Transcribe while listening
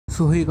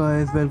So hey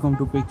guys, welcome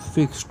to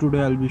PixFix. Today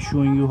I'll be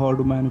showing you how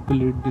to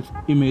manipulate this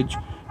image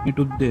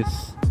into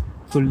this.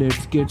 So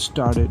let's get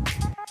started.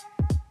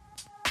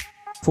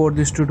 For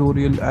this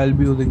tutorial I'll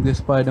be using this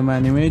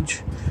Spider-Man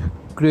image.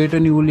 Create a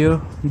new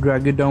layer,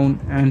 drag it down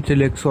and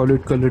select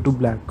solid color to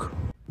black.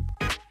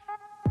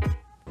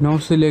 Now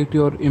select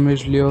your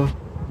image layer,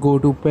 go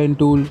to pen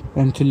tool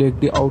and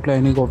select the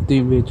outlining of the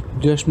image.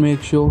 Just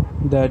make sure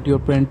that your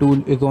pen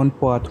tool is on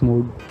path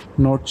mode,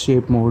 not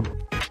shape mode.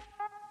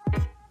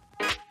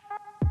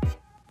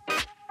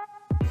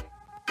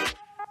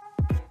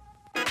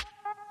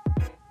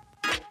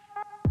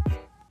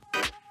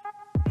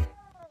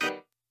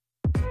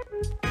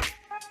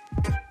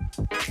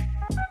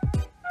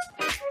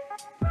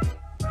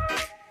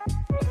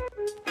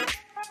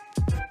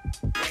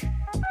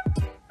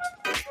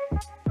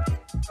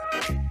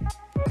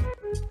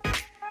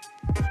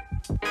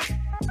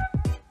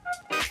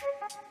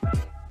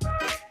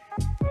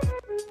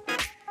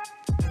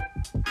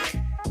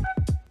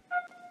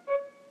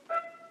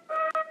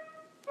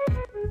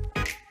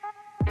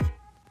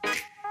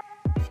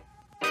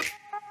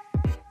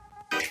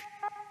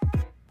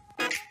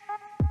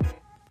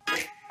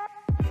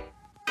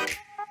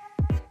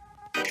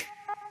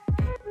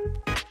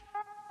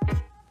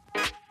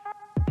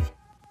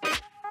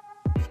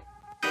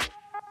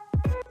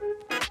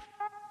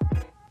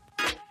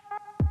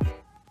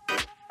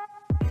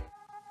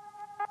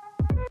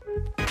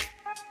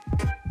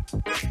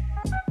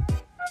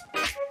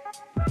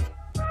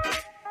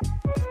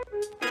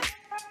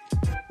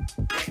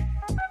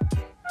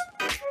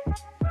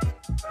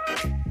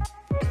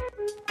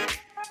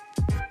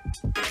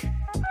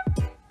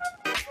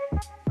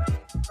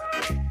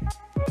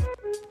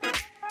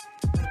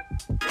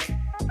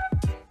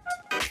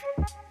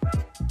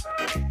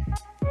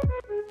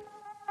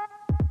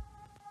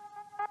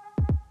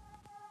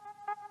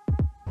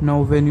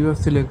 Now when you have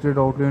selected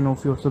outline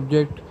of your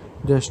subject,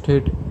 just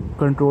hit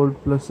Ctrl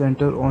plus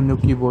Enter on your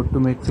keyboard to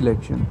make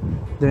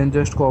selection. Then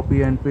just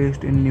copy and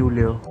paste in new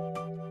layer.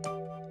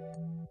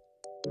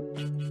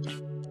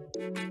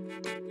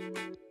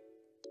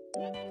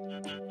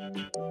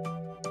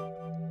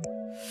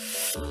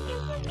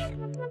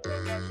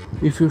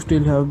 If you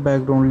still have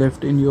background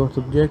left in your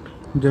subject,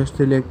 just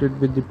select it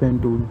with the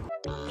pen tool.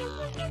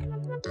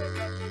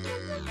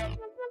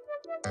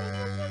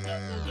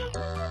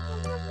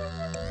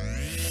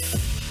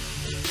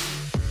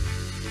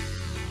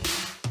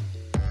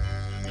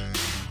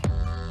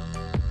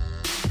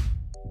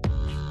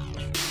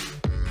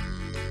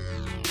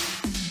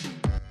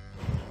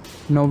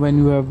 Now when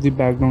you have the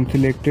background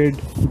selected,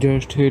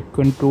 just hit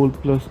Ctrl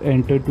plus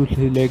Enter to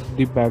select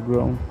the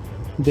background.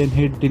 Then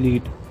hit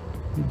delete.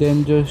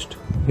 Then just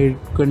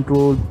hit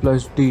Ctrl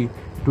plus D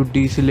to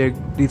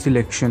deselect the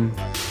selection.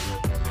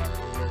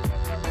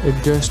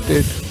 Adjust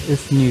it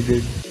if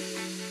needed.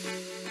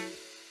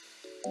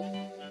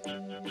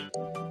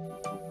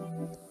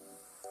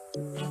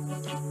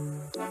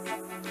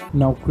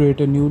 Now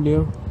create a new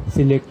layer.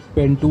 Select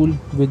pen tool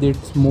with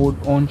its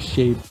mode on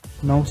shape.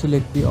 Now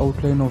select the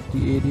outline of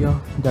the area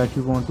that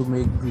you want to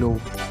make glow.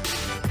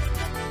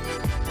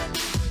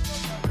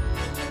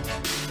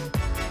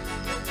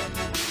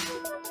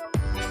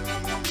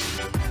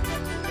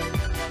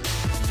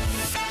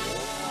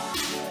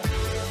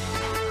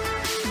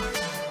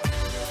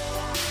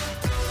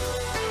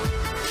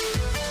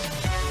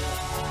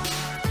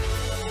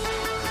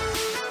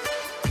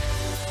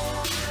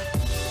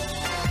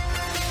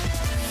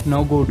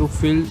 Now go to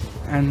fill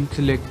and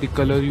select the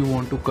color you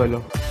want to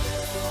color.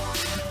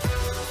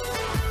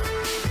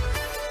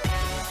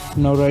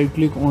 Now right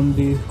click on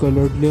the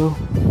colored layer,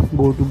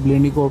 go to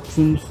blending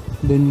options,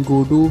 then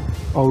go to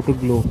outer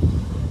glow.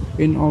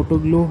 In outer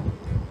glow,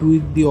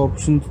 tweak the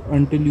options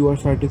until you are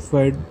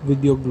satisfied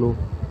with your glow.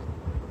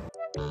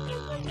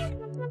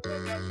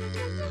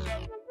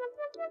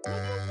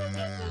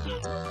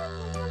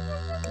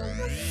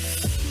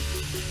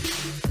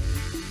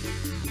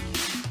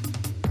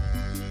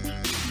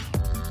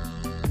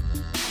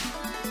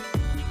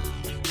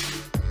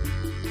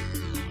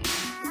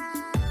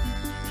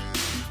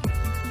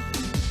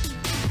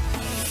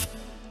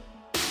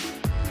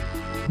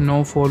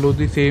 Now follow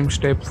the same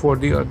steps for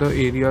the other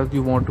areas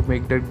you want to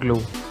make that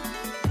glow.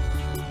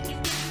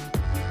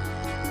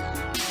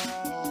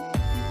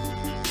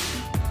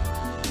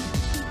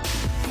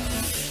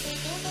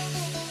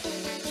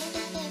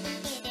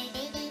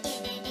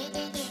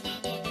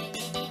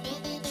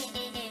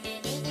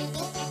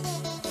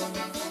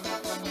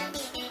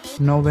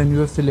 Now when you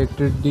have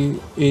selected the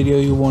area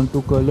you want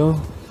to color,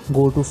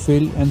 go to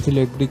fill and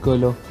select the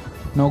color.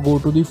 Now go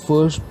to the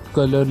first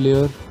color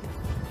layer,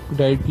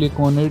 right click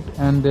on it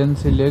and then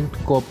select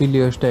copy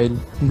layer style.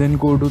 Then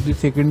go to the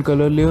second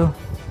color layer,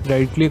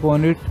 right click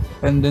on it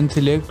and then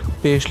select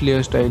paste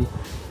layer style.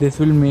 This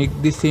will make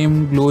the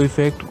same glow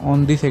effect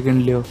on the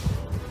second layer.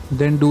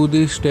 Then do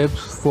these steps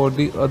for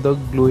the other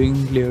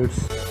glowing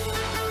layers.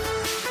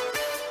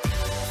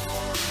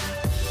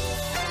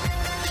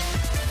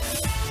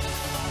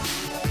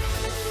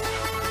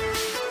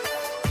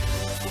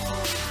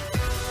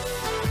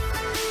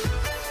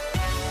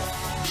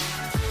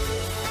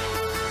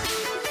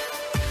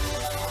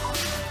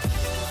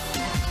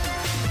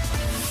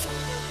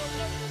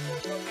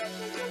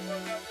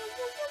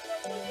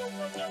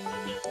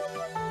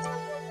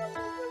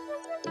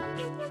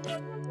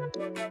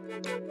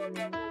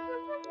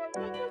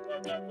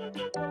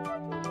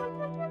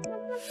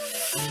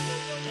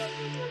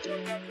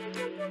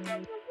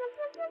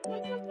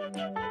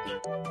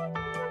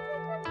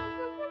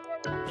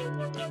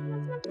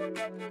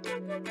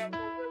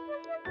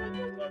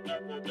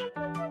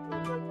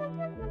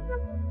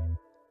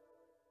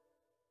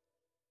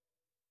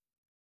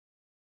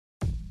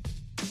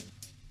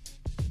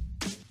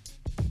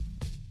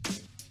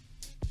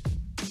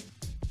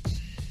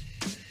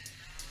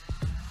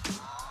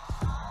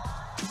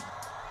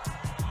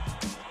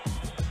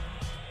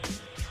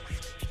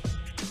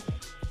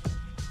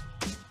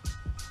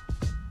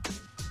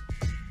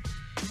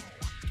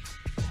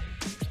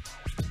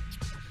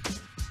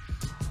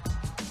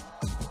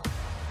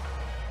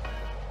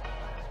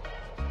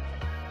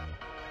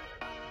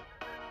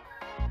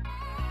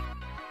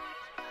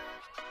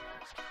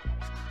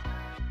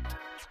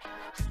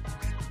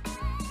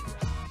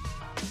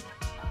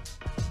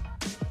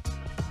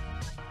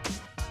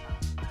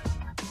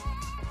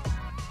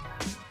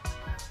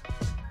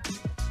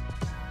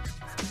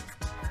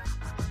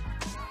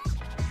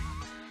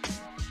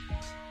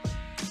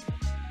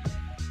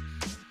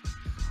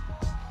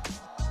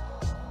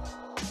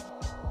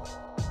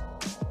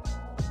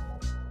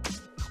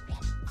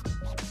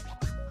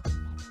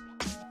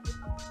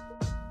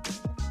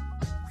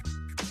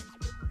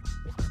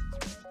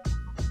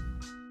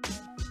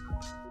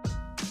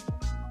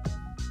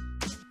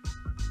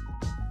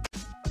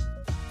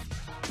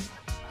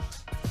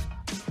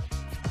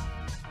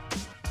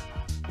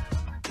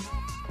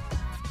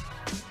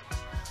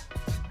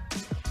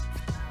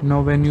 Now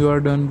when you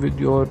are done with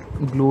your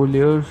glow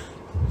layers,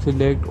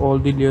 select all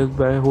the layers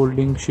by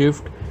holding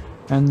shift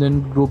and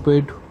then group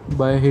it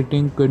by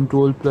hitting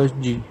Ctrl plus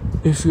G.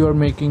 If you are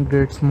making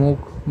red smoke,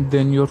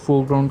 then your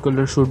foreground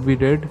color should be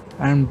red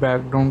and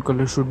background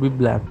color should be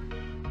black.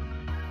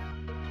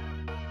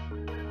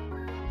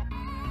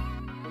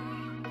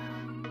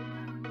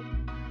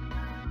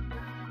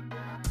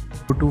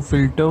 Go to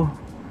filter,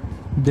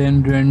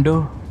 then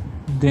render,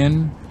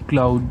 then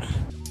clouds.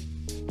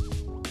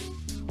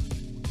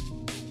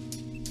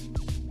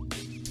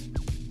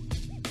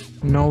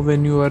 Now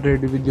when you are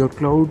ready with your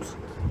clouds,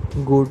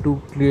 go to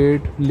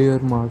create layer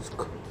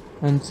mask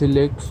and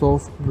select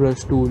soft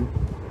brush tool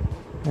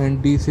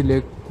and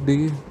deselect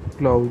the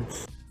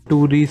clouds.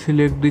 To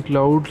reselect the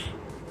clouds,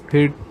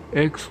 hit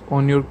X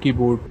on your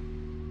keyboard.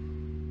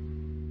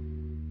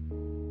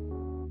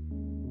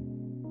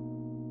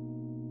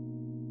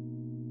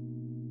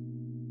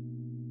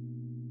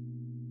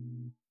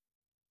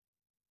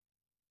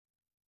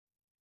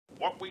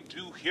 What we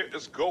do here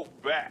is go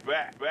back.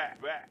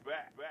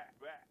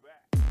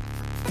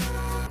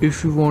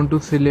 If you want to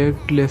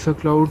select lesser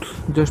clouds,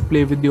 just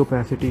play with the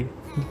opacity.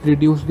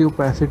 Reduce the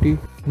opacity.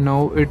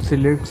 Now it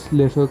selects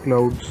lesser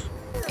clouds.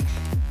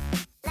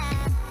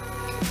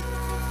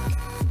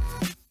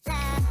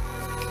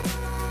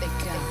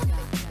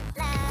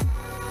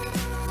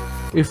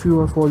 If you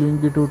are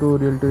following the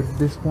tutorial till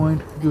this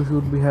point, you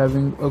should be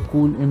having a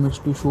cool image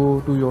to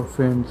show to your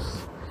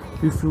friends.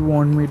 If you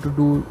want me to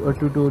do a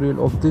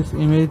tutorial of this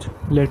image,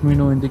 let me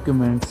know in the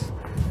comments.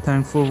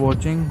 Thanks for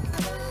watching.